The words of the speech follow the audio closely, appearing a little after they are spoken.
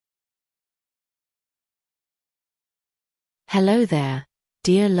Hello there,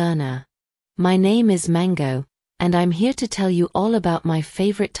 dear learner. My name is Mango, and I'm here to tell you all about my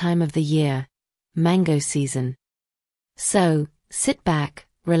favorite time of the year, mango season. So, sit back,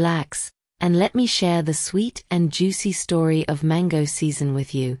 relax, and let me share the sweet and juicy story of mango season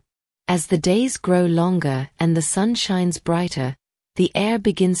with you. As the days grow longer and the sun shines brighter, the air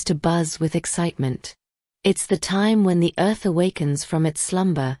begins to buzz with excitement. It's the time when the earth awakens from its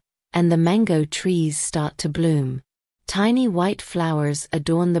slumber, and the mango trees start to bloom. Tiny white flowers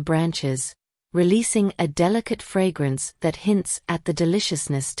adorn the branches, releasing a delicate fragrance that hints at the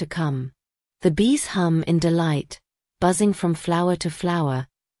deliciousness to come. The bees hum in delight, buzzing from flower to flower,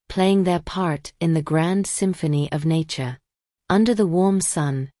 playing their part in the grand symphony of nature. Under the warm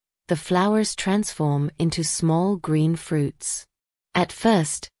sun, the flowers transform into small green fruits. At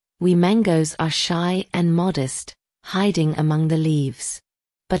first, we mangoes are shy and modest, hiding among the leaves.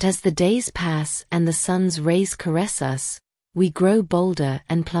 But as the days pass and the sun's rays caress us, we grow bolder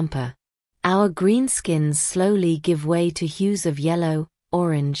and plumper. Our green skins slowly give way to hues of yellow,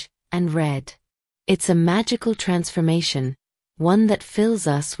 orange, and red. It's a magical transformation, one that fills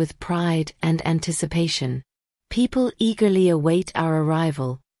us with pride and anticipation. People eagerly await our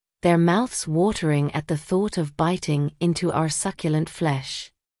arrival, their mouths watering at the thought of biting into our succulent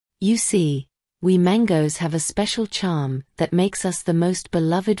flesh. You see, we mangoes have a special charm that makes us the most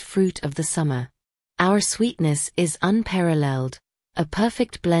beloved fruit of the summer. Our sweetness is unparalleled, a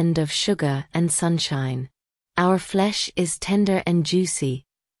perfect blend of sugar and sunshine. Our flesh is tender and juicy,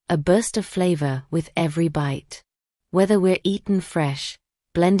 a burst of flavor with every bite. Whether we're eaten fresh,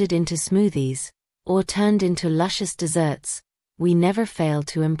 blended into smoothies, or turned into luscious desserts, we never fail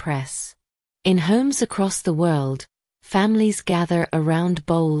to impress. In homes across the world, families gather around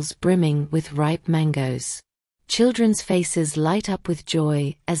bowls brimming with ripe mangoes. Children's faces light up with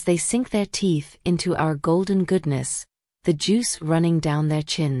joy as they sink their teeth into our golden goodness, the juice running down their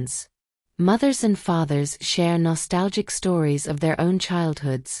chins. Mothers and fathers share nostalgic stories of their own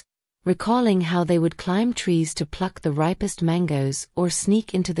childhoods, recalling how they would climb trees to pluck the ripest mangoes or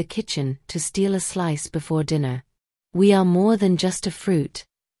sneak into the kitchen to steal a slice before dinner. We are more than just a fruit.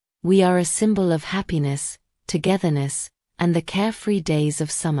 We are a symbol of happiness, togetherness, and the carefree days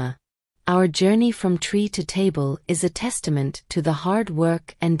of summer. Our journey from tree to table is a testament to the hard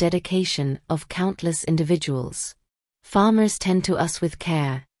work and dedication of countless individuals. Farmers tend to us with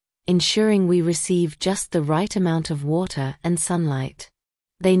care, ensuring we receive just the right amount of water and sunlight.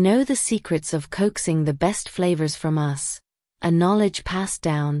 They know the secrets of coaxing the best flavors from us, a knowledge passed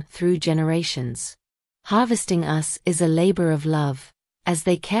down through generations. Harvesting us is a labor of love, as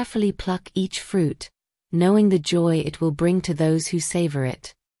they carefully pluck each fruit, knowing the joy it will bring to those who savor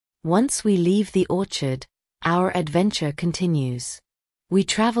it. Once we leave the orchard, our adventure continues. We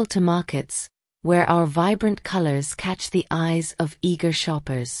travel to markets, where our vibrant colors catch the eyes of eager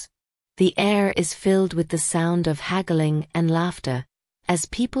shoppers. The air is filled with the sound of haggling and laughter, as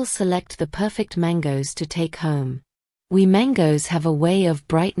people select the perfect mangoes to take home. We mangoes have a way of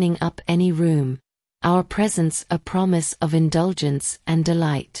brightening up any room, our presence a promise of indulgence and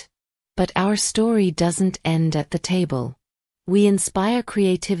delight. But our story doesn't end at the table. We inspire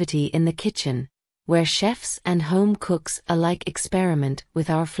creativity in the kitchen, where chefs and home cooks alike experiment with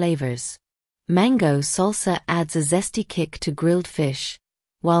our flavors. Mango salsa adds a zesty kick to grilled fish,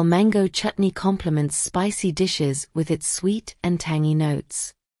 while mango chutney complements spicy dishes with its sweet and tangy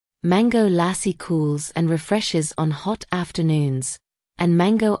notes. Mango lassi cools and refreshes on hot afternoons, and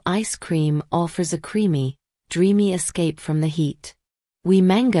mango ice cream offers a creamy, dreamy escape from the heat. We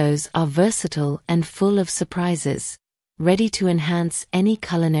mangoes are versatile and full of surprises, ready to enhance any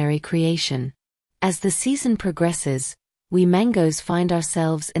culinary creation. As the season progresses, we mangoes find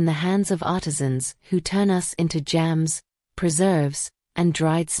ourselves in the hands of artisans who turn us into jams, preserves, and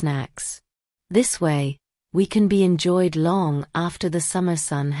dried snacks. This way, we can be enjoyed long after the summer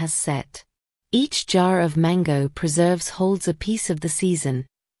sun has set. Each jar of mango preserves holds a piece of the season,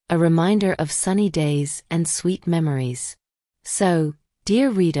 a reminder of sunny days and sweet memories. So,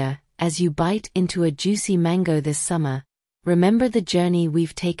 dear reader, as you bite into a juicy mango this summer, remember the journey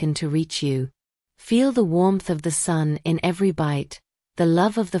we've taken to reach you. Feel the warmth of the sun in every bite, the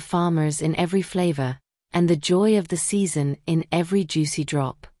love of the farmers in every flavor, and the joy of the season in every juicy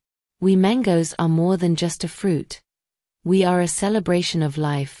drop. We mangoes are more than just a fruit. We are a celebration of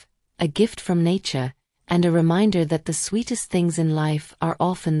life, a gift from nature, and a reminder that the sweetest things in life are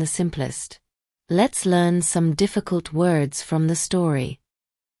often the simplest. Let's learn some difficult words from the story.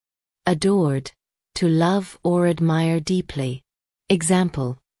 Adored, to love or admire deeply.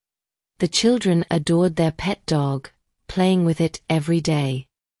 Example: the children adored their pet dog, playing with it every day.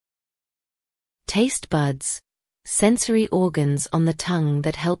 Taste buds, sensory organs on the tongue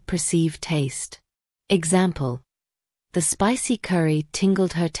that help perceive taste. Example: the spicy curry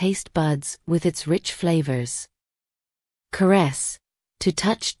tingled her taste buds with its rich flavors. Caress, to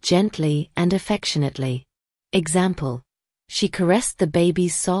touch gently and affectionately. Example: she caressed the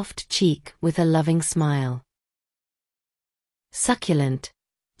baby's soft cheek with a loving smile. Succulent,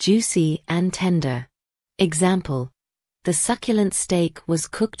 juicy and tender. Example: the succulent steak was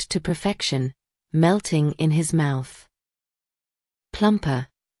cooked to perfection, melting in his mouth. Plumper,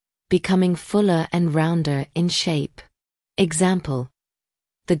 becoming fuller and rounder in shape. Example: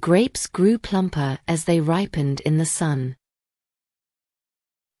 the grapes grew plumper as they ripened in the sun.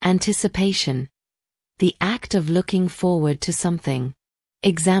 Anticipation, the act of looking forward to something.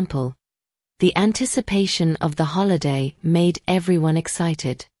 Example: the anticipation of the holiday made everyone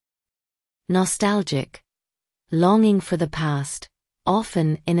excited. Nostalgic, longing for the past,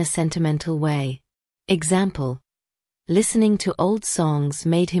 often in a sentimental way. Example: listening to old songs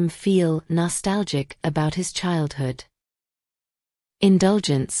made him feel nostalgic about his childhood.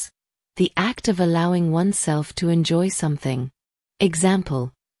 Indulgence, the act of allowing oneself to enjoy something.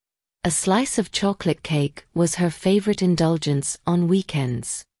 Example: a slice of chocolate cake was her favorite indulgence on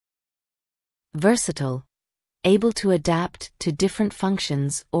weekends. Versatile, able to adapt to different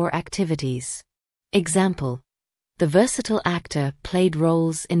functions or activities. Example: the versatile actor played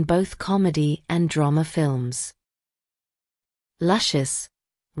roles in both comedy and drama films. Luscious,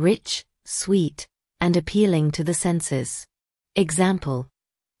 rich, sweet, and appealing to the senses. Example: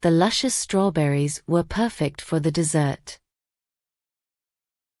 the luscious strawberries were perfect for the dessert.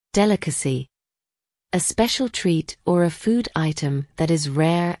 Delicacy, a special treat or a food item that is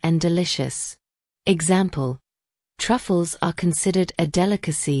rare and delicious. Example: truffles are considered a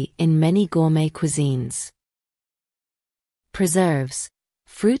delicacy in many gourmet cuisines. Preserves,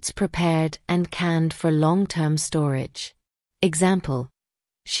 fruits prepared and canned for long-term storage. Example: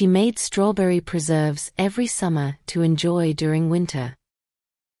 she made strawberry preserves every summer to enjoy during winter.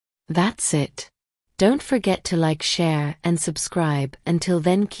 That's it. Don't forget to like, share, and subscribe. Until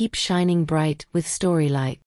then, keep shining bright with Storylight.